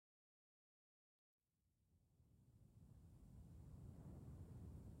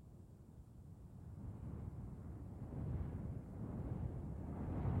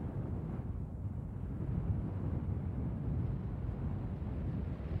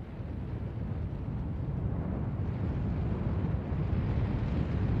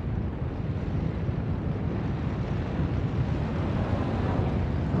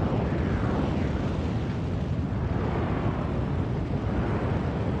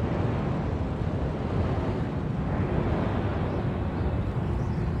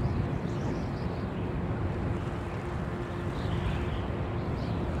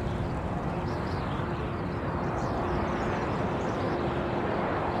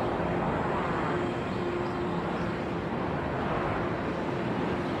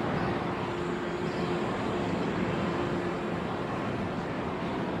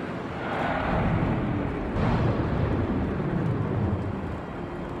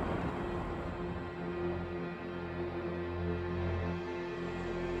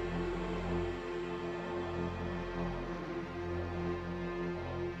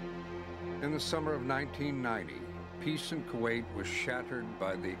In the summer of 1990, peace in Kuwait was shattered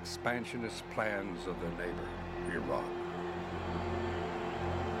by the expansionist plans of their neighbor, Iraq.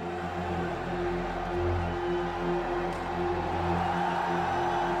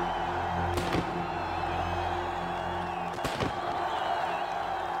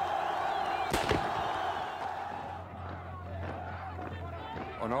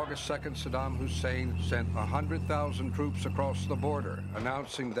 On August 2nd, Saddam Hussein sent 100,000 troops across the border,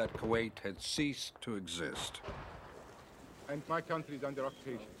 announcing that Kuwait had ceased to exist. And my country is under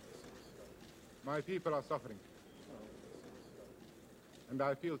occupation. My people are suffering. And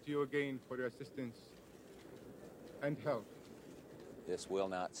I appeal to you again for your assistance and help. This will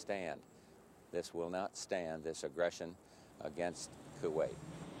not stand. This will not stand, this aggression against Kuwait.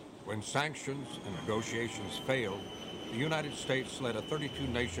 When sanctions and negotiations failed, the United States led a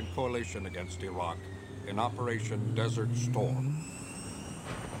 32-nation coalition against Iraq in Operation Desert Storm.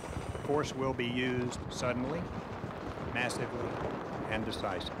 Force will be used suddenly, massively, and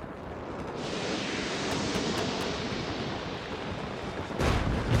decisively.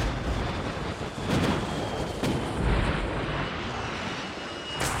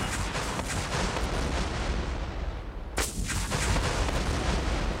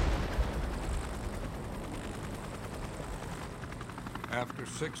 After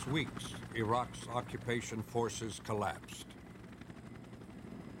 6 weeks, Iraq's occupation forces collapsed.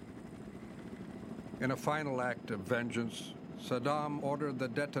 In a final act of vengeance, Saddam ordered the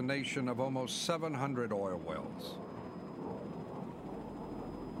detonation of almost 700 oil wells.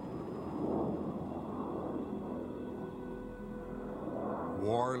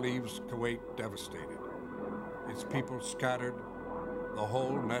 War leaves Kuwait devastated. Its people scattered, the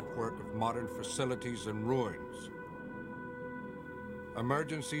whole network of modern facilities in ruins.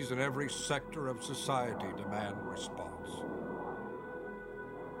 Emergencies in every sector of society demand response.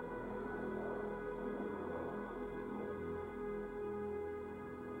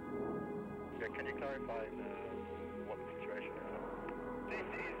 Can you clarify what the situation is? This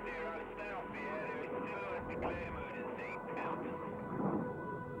is 0 South here. There is still a declare emergency. Out.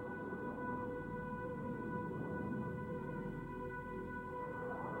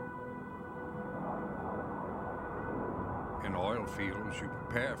 In oil fields, you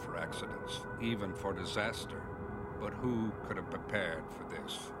prepare for accidents, even for disaster. But who could have prepared for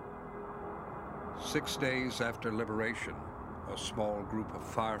this? 6 days after liberation, a small group of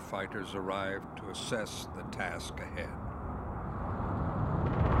firefighters arrived to assess the task ahead.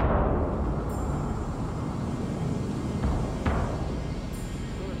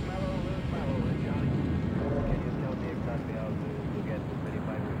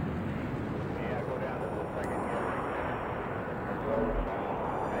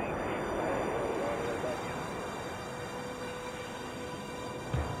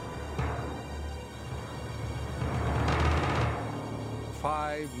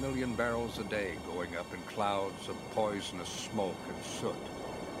 $5 million barrels a day going up in clouds of poisonous smoke and soot.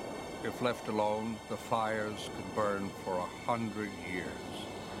 If left alone, the fires could burn for 100 years.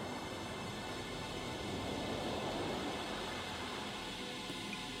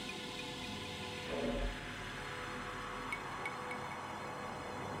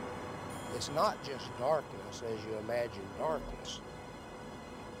 It's not just darkness as you imagine darkness.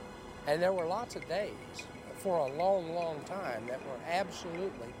 And there were lots of days for a long, long time that were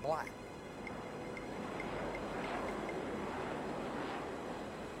absolutely black.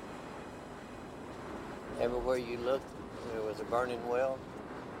 Everywhere you looked, there was a burning well.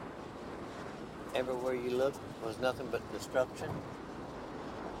 Everywhere you looked was nothing but destruction.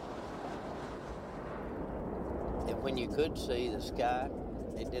 And when you could see the sky,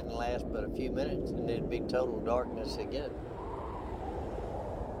 it didn't last but a few minutes and it'd be total darkness again.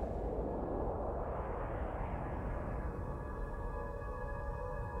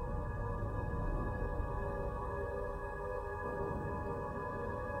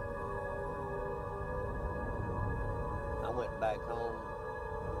 Back home,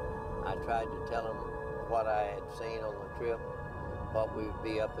 I tried to tell them what I had seen on the trip, what we would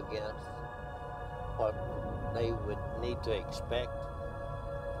be up against, what they would need to expect.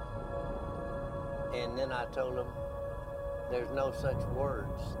 And then I told them, there's no such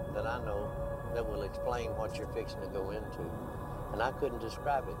words that I know that will explain what you're fixing to go into. And I couldn't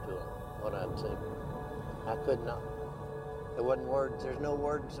describe it to them, what I'd seen. I could not. There wasn't words, there's no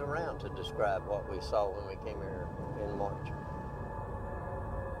words around to describe what we saw when we came here in March.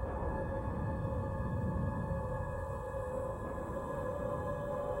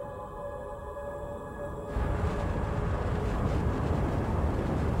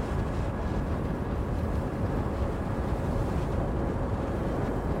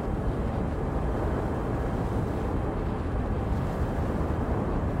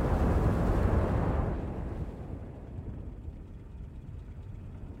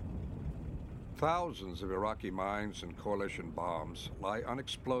 Thousands of Iraqi mines and coalition bombs lie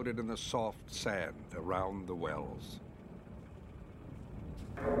unexploded in the soft sand around the wells.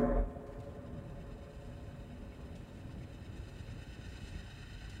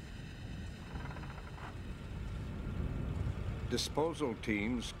 Disposal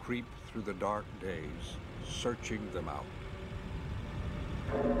teams creep through the dark days, searching them out.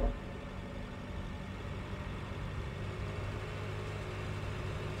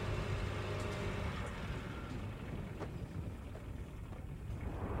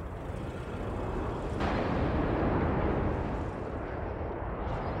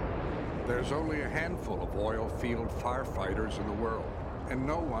 There's only a handful of oil field firefighters in the world, and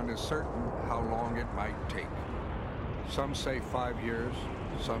no one is certain how long it might take. Some say 5 years,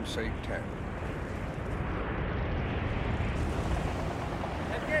 some say 10.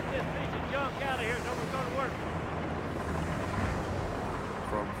 Let's get this piece of junk out of here so we're going to work.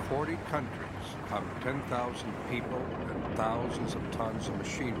 From 40 countries come 10,000 people and thousands of tons of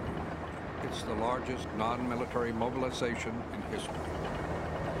machinery. It's the largest non-military mobilization in history.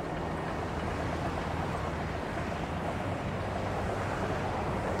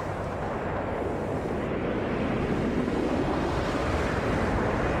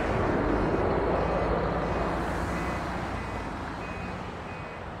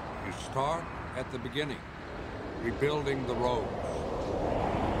 Start at the beginning, rebuilding the roads.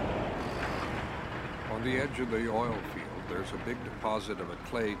 On the edge of the oil field, there's a big deposit of a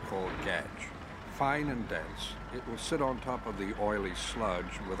clay called gach. Fine and dense, it will sit on top of the oily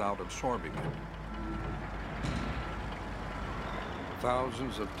sludge without absorbing it.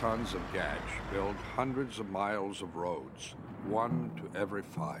 Thousands of tons of gach build hundreds of miles of roads, one to every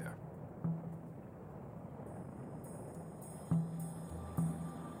fire.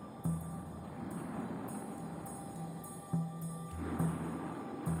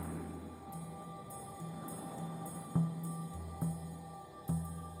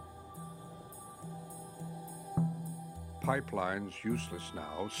 Pipelines, useless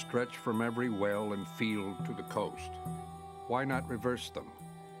now, stretch from every well and field to the coast. Why not reverse them?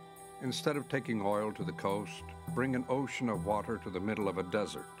 Instead of taking oil to the coast, bring an ocean of water to the middle of a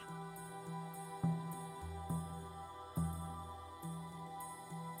desert.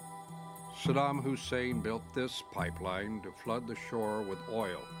 Saddam Hussein built this pipeline to flood the shore with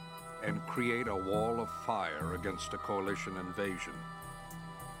oil and create a wall of fire against a coalition invasion.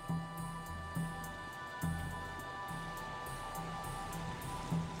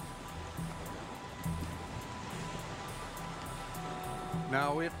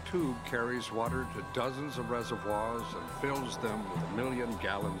 Now it too carries water to dozens of reservoirs and fills them with 1 million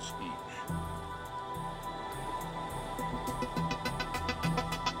gallons each.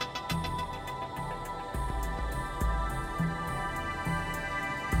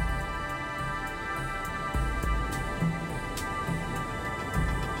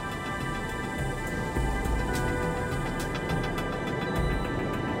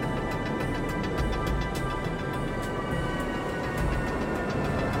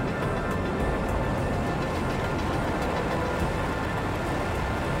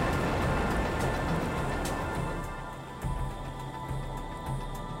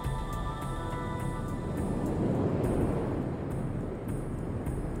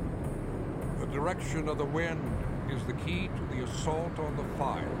 The direction of the wind is the key to the assault on the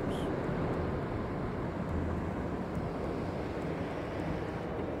fires.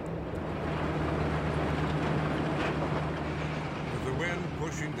 With the wind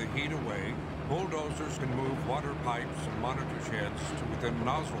pushing the heat away, bulldozers can move water pipes and monitor sheds to within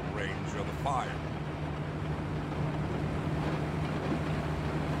nozzle range of the fire.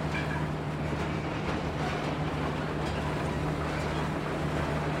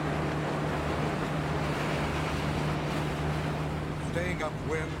 Staying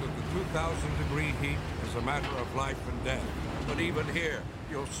upwind at the 2,000-degree heat is a matter of life and death. But even here,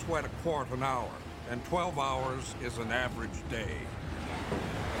 you'll sweat a quart an hour, and 12 hours is an average day.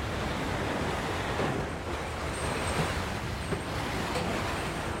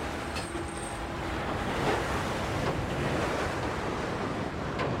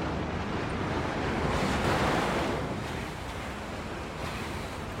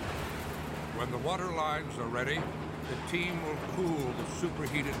 When the water lines are ready, the team will cool the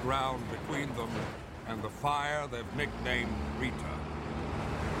superheated ground between them and the fire they've nicknamed Rita.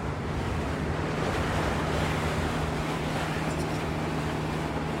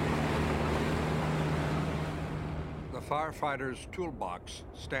 The firefighter's toolbox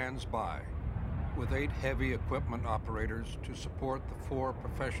stands by, with 8 heavy equipment operators to support the 4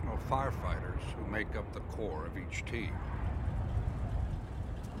 professional firefighters who make up the core of each team.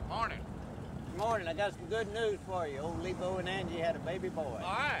 Morning. morning. I got some good news for you. Old Lebo and Angie had a baby boy. All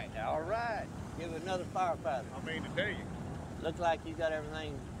right. All right. Give it another firefighter. I mean to tell you. Looks like you got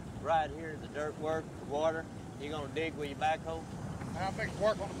everything right here, the dirt work, the water. You gonna dig with your backhoe? I'll fix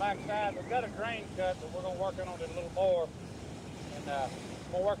work on the backside. We've got a drain cut, but we're gonna work on it a little more. And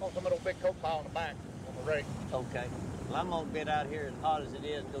we'll work on some of those big coke pile in the back on the rake. Okay. Well, I'm gonna get out here as hot as it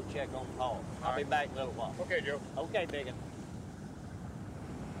is and go check on Paul. I'll be back in a little while. Okay, Joe. Okay, Biggin.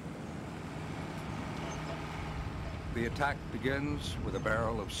 The attack begins with a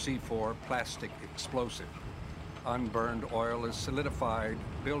barrel of C4 plastic explosive. Unburned oil is solidified,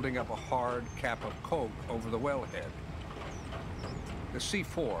 building up a hard cap of coke over the wellhead. The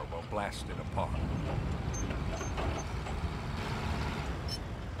C4 will blast it apart.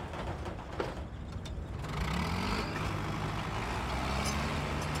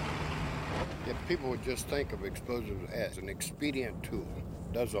 If people would just think of explosives as an expedient tool,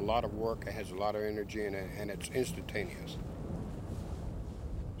 does a lot of work, it has a lot of energy in it, and it's instantaneous.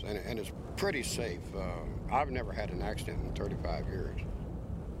 And it's pretty safe. I've never had an accident in 35 years.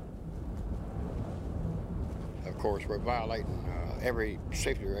 Of course, we're violating every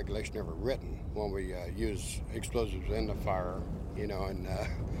safety regulation ever written when we use explosives in the fire, you know, and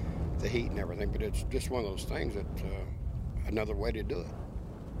the heat and everything, but it's just one of those things that another way to do it.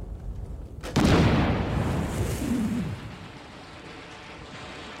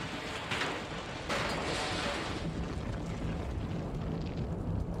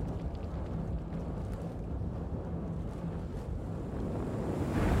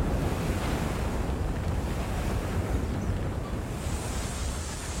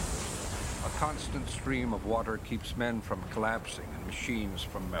 A constant stream of water keeps men from collapsing and machines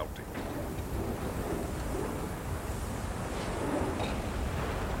from melting.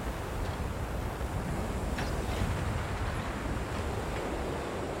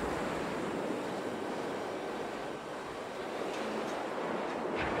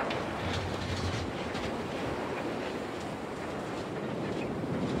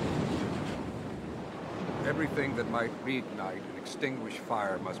 Everything that might reignite and extinguish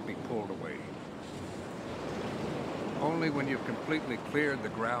fire must be pulled away. Only when you've completely cleared the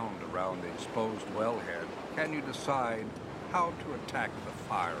ground around the exposed wellhead can you decide how to attack the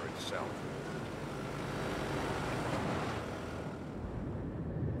fire itself.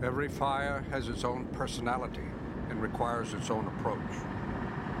 Every fire has its own personality and requires its own approach.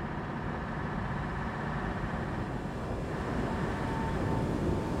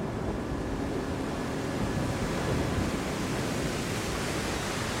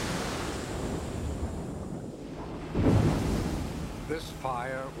 This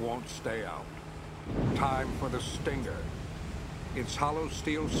fire won't stay out. Time for the stinger. Its hollow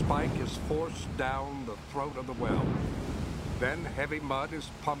steel spike is forced down the throat of the well. Then heavy mud is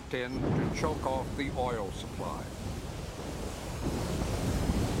pumped in to choke off the oil supply.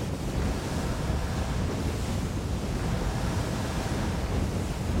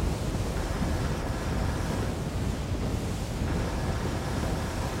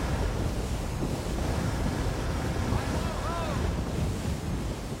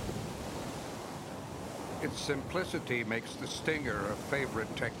 Its simplicity makes the stinger a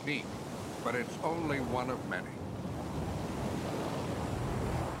favorite technique, but it's only one of many.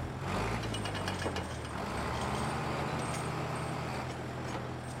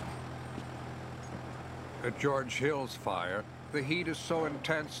 At George Hill's fire, the heat is so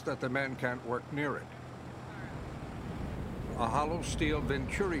intense that the men can't work near it. A hollow steel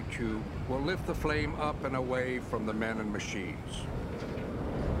venturi tube will lift the flame up and away from the men and machines.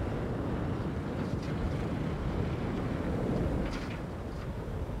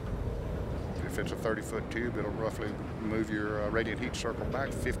 If it's a 30-foot tube, it'll roughly move your radiant heat circle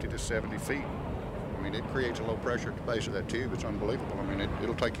back 50 to 70 feet. I mean, it creates a low pressure at the base of that tube. It's unbelievable. I mean,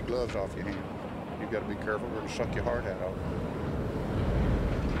 it'll take your gloves off your hand. You've got to be careful or it'll suck your hard hat off.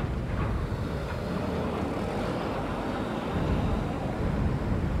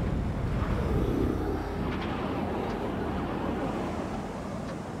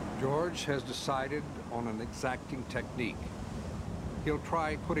 George has decided on an exacting technique. He'll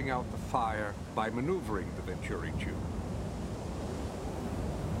try putting out the fire by maneuvering the venturi tube.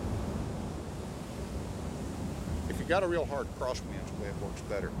 If you got a real hard crosswinds, the way it works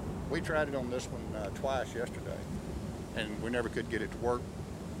better. We tried it on this one twice yesterday, and we never could get it to work.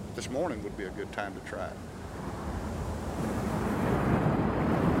 This morning would be a good time to try it.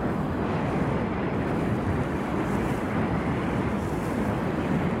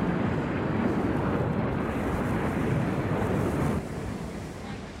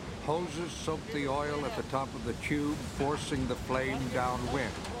 Hoses soak the oil at the top of the tube, forcing the flame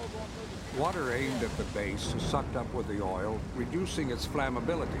downwind. Water aimed at the base is sucked up with the oil, reducing its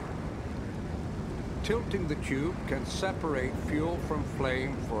flammability. Tilting the tube can separate fuel from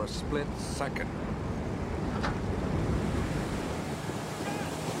flame for a split second.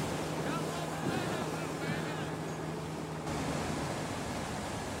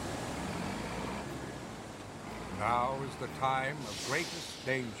 Now is the time of greatest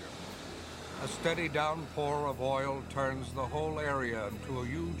danger. A steady downpour of oil turns the whole area into a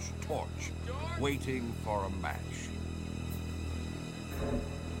huge torch, waiting for a match.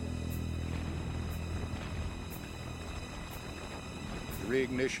 The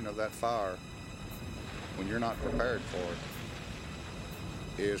reignition of that fire, when you're not prepared for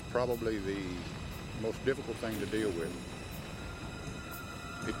it, is probably the most difficult thing to deal with.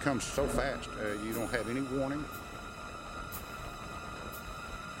 It comes so fast, you don't have any warning.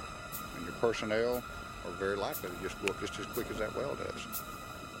 And your personnel are very likely to just go up just as quick as that well does.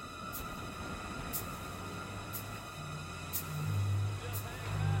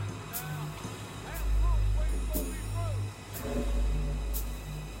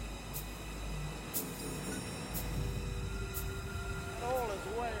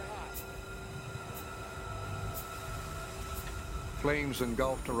 Flames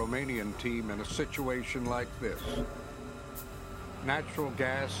engulfed a Romanian team in a situation like this. Natural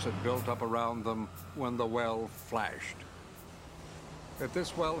gas had built up around them when the well flashed. At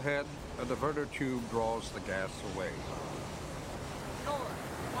this wellhead, a diverter tube draws the gas away.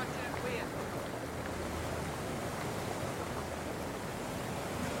 Watch that wind.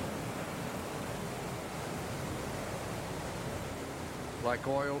 Like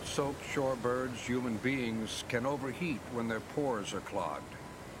oil-soaked shorebirds, human beings can overheat when their pores are clogged.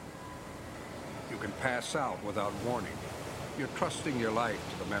 You can pass out without warning. You're trusting your life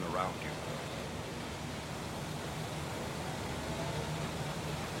to the men around you.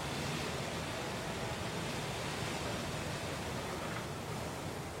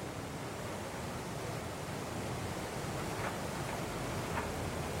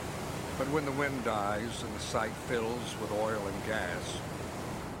 But when the wind dies and the site fills with oil and gas,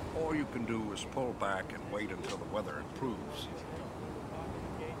 all you can do is pull back and wait until the weather improves.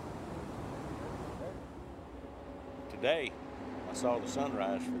 Today, I saw the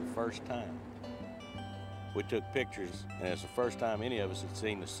sunrise for the first time. We took pictures, and it's the first time any of us had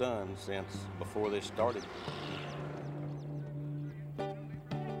seen the sun since before this started.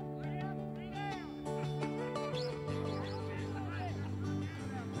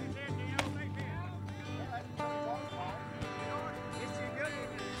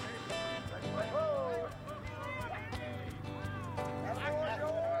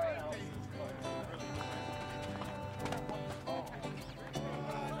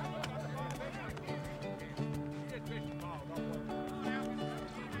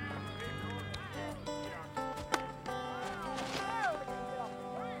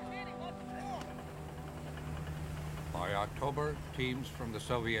 By October, teams from the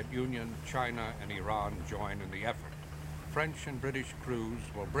Soviet Union, China, and Iran join in the effort. French and British crews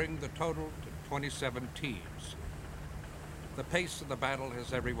will bring the total to 27 teams. The pace of the battle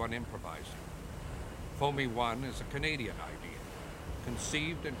has everyone improvising. Foamy 1 is a Canadian idea,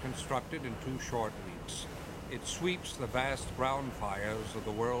 conceived and constructed in 2 short weeks. It sweeps the vast ground fires of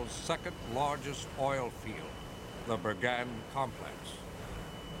the world's second largest oil field, the Bergan complex.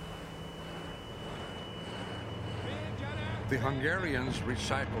 The Hungarians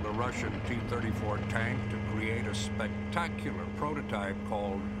recycled a Russian T-34 tank to create a spectacular prototype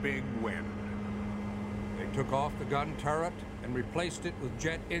called Big Wind. They took off the gun turret and replaced it with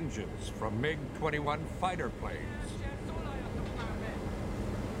jet engines from MiG-21 fighter planes.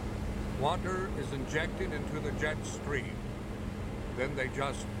 Water is injected into the jet stream. Then they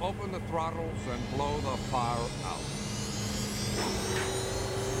just open the throttles and blow the fire out.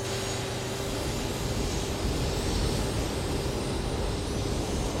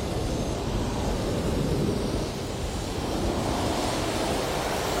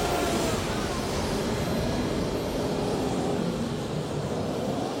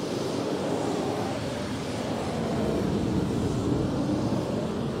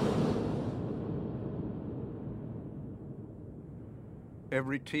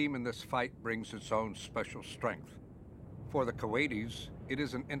 Every team in this fight brings its own special strength. For the Kuwaitis, it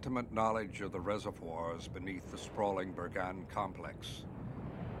is an intimate knowledge of the reservoirs beneath the sprawling Bergan complex.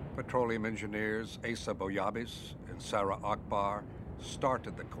 Petroleum engineers Asa Boyabis and Sarah Akbar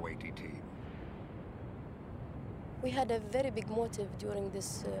started the Kuwaiti team. We had a very big motive during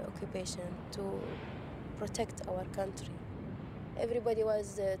this occupation to protect our country. Everybody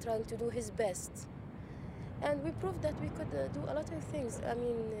was trying to do his best. And we proved that we could do a lot of things. I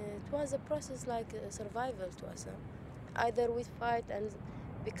mean, it was a process like survival to us. Either we fight and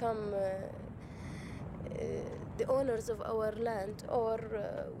become the owners of our land, or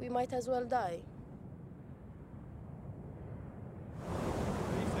we might as well die.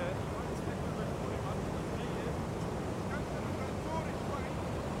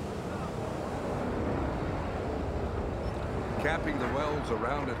 Capping the wells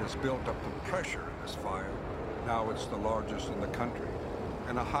around it has built up the pressure in this fire. Now it's the largest in the country,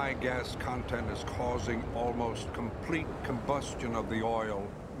 and a high gas content is causing almost complete combustion of the oil,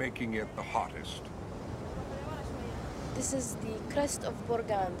 making it the hottest. This is the crest of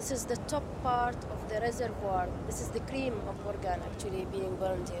Burgan. This is the top part of the reservoir. This is the cream of Burgan actually being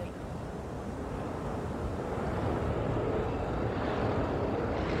burned here.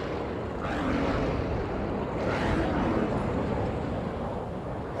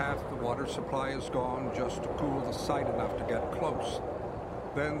 Half the water supply is gone just to cool the site enough to get close.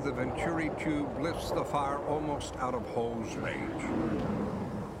 Then the Venturi tube lifts the fire almost out of hose range.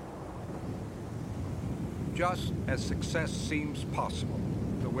 Just as success seems possible,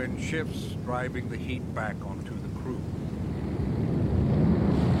 the wind shifts, driving the heat back onto the crew.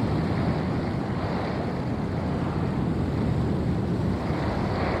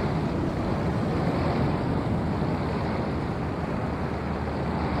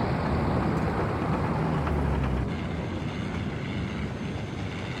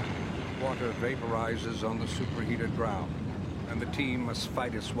 Water vaporizes on the superheated ground, and the team must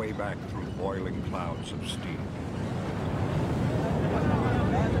fight its way back through boiling clouds of steam.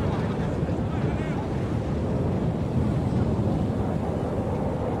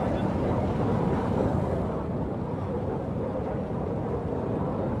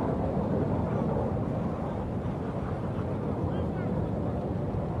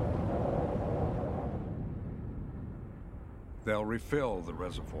 They'll refill the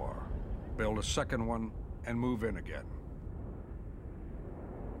reservoir, build a second one, and move in again.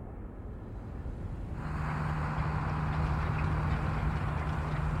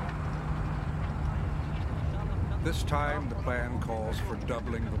 This time, the plan calls for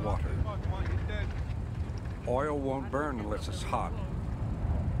doubling the water. Oil won't burn unless it's hot.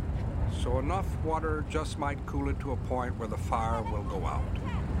 So enough water just might cool it to a point where the fire will go out.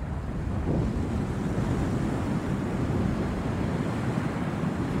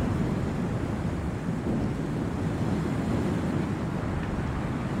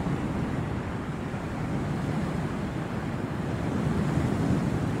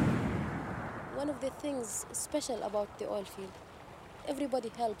 One of the things special about the oil field,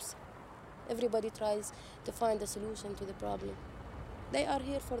 everybody helps. Everybody tries to find a solution to the problem. They are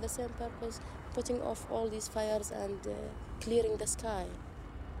here for the same purpose, putting off all these fires and clearing the sky.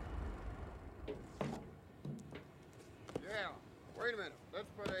 Yeah, wait a minute. Let's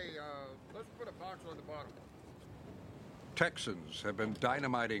put a box on the bottom. Texans have been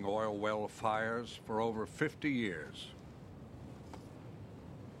dynamiting oil well fires for over 50 years.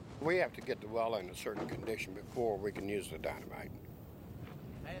 We have to get the well in a certain condition before we can use the dynamite.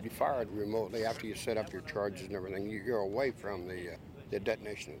 If you fire it remotely, after you set up your charges and everything, you're away from the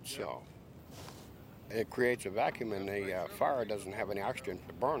detonation itself. It creates a vacuum, and the fire doesn't have any oxygen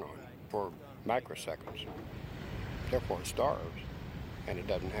to burn on for microseconds. Therefore, it starves, and it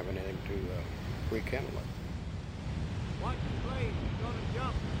doesn't have anything to rekindle it. Watch the blade, he's gonna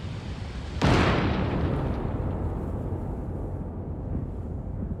jump.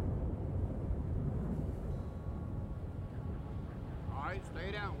 All right,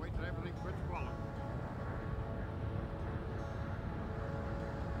 stay down. Wait till everything quits flowing.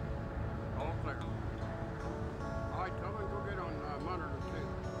 All clear. All right, tell them go get on monitor 2.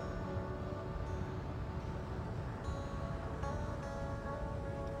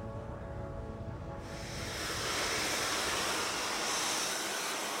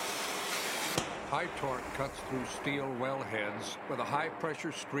 High torque cuts through steel wellheads with a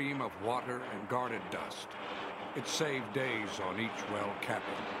high-pressure stream of water and guarded dust. It saved days on each well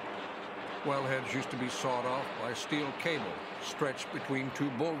capping. Wellheads used to be sawed off by steel cable stretched between 2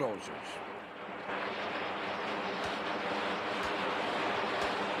 bulldozers.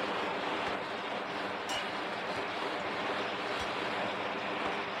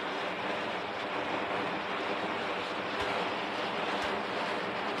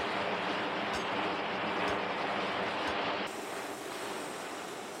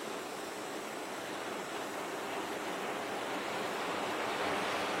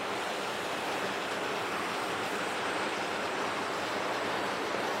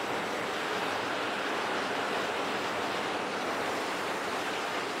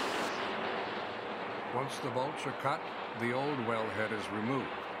 Once the bolts are cut, the old wellhead is removed,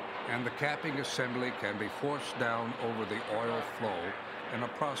 and the capping assembly can be forced down over the oil flow in a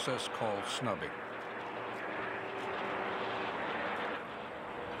process called snubbing.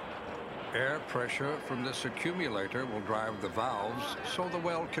 Air pressure from this accumulator will drive the valves so the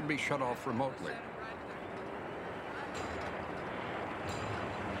well can be shut off remotely.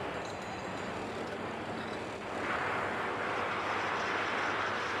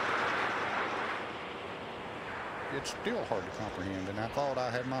 It's still hard to comprehend, and I thought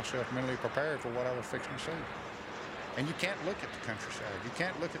I had myself mentally prepared for what I was fixing to see. And you can't look at the countryside. You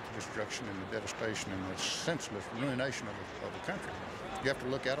can't look at the destruction and the devastation and the senseless ruination of the country. You have to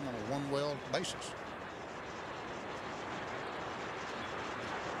look at them on a one-well basis.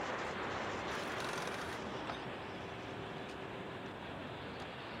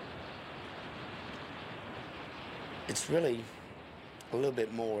 It's really a little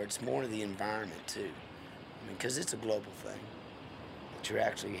bit more. It's more to the environment, too. I mean, because it's a global thing. That you're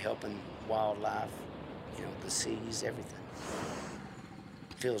actually helping wildlife, you know, the seas, everything.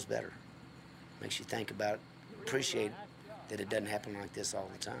 Feels better. Makes you think about, appreciate that it doesn't happen like this all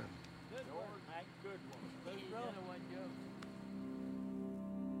the time.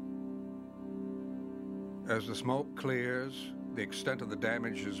 As the smoke clears, the extent of the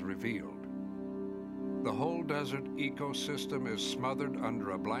damage is revealed. The whole desert ecosystem is smothered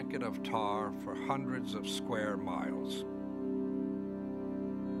under a blanket of tar for hundreds of square miles.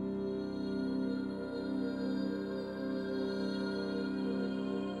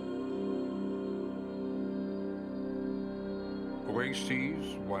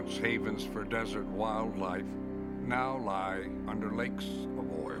 Oases, once havens for desert wildlife, now lie under lakes of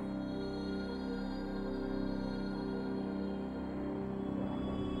oil.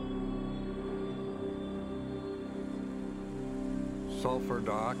 Sulfur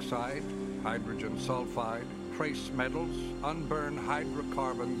dioxide, hydrogen sulfide, trace metals, unburned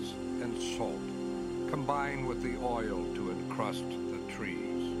hydrocarbons, and salt combine with the oil to encrust the trees.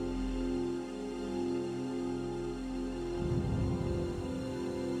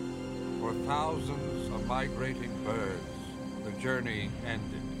 For thousands of migrating birds, the journey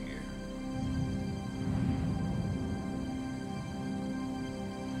ended here.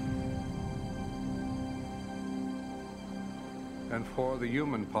 And for the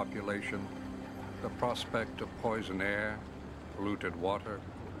human population, the prospect of poison air, polluted water,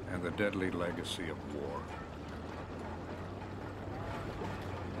 and the deadly legacy of war.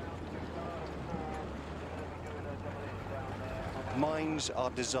 Mines are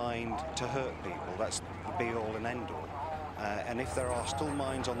designed to hurt people. That's the be-all and end-all. And if there are still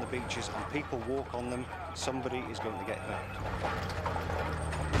mines on the beaches and people walk on them, somebody is going to get hurt.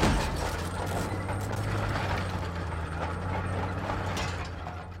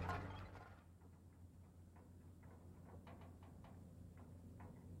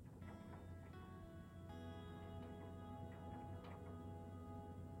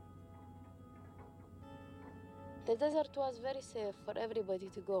 The desert was very safe for everybody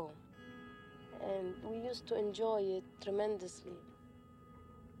to go, and we used to enjoy it tremendously.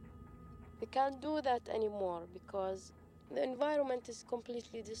 We can't do that anymore because the environment is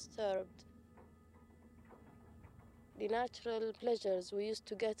completely disturbed. The natural pleasures we used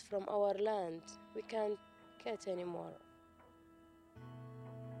to get from our land, we can't get anymore.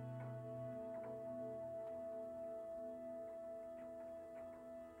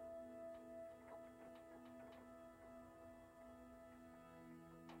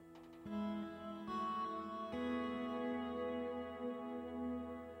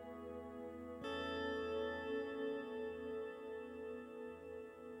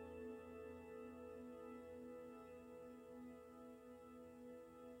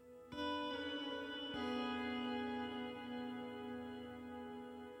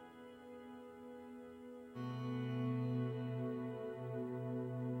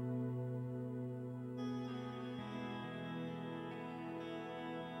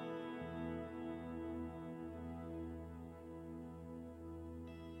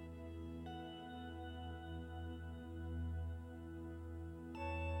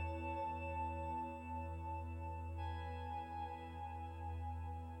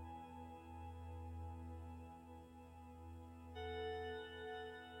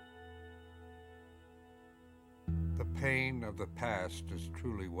 The pain of the past is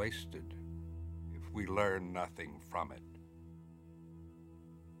truly wasted if we learn nothing from it.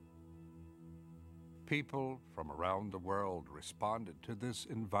 People from around the world responded to this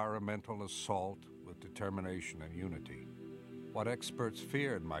environmental assault with determination and unity. What experts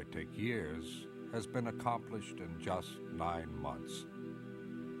feared might take years has been accomplished in just 9 months.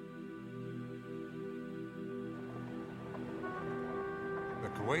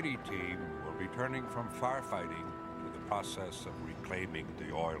 Kuwaiti team will be turning from firefighting to the process of reclaiming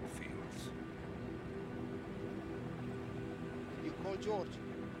the oil fields. You call George?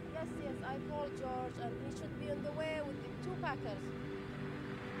 Yes, I called George, and he should be on the way with the 2 packers.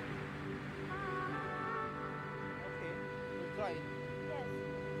 Okay, we'll try it. Yes.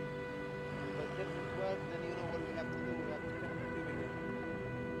 But if it works, then you know what we have to do. We have to come to it.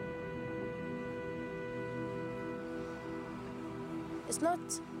 It's not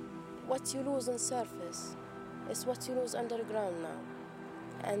what you lose on surface, it's what you lose underground now.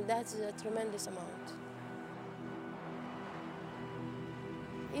 And that's a tremendous amount.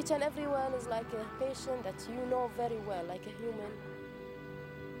 Each and every one is like a patient that you know very well, like a human.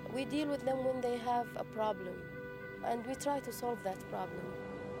 We deal with them when they have a problem, and we try to solve that problem.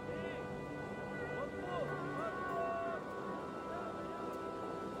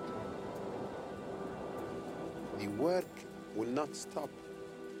 The work will not stop.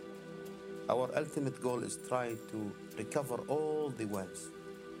 Our ultimate goal is try to recover all the wells.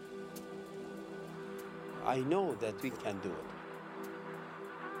 I know that we can do it.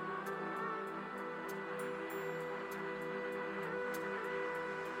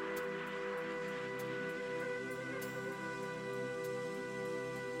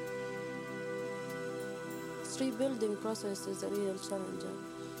 Rebuilding process is a real challenge.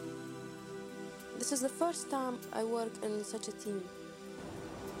 This is the first time I work in such a team.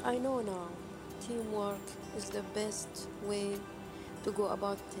 I know now teamwork is the best way to go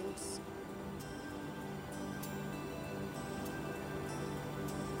about things.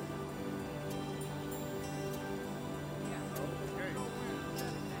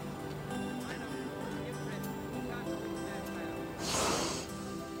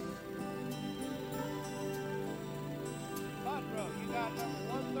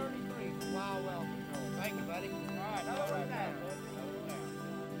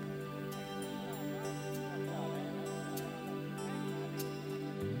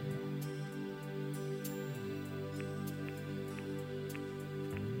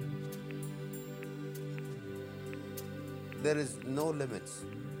 There is no limits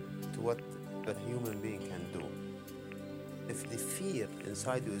to what a human being can do. If the fear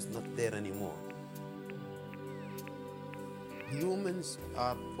inside you is not there anymore. Humans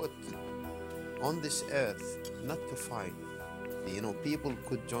are put on this earth not to fight. People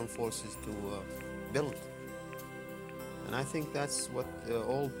could join forces to build. And I think that's what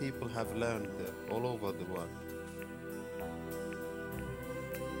all people have learned all over the world.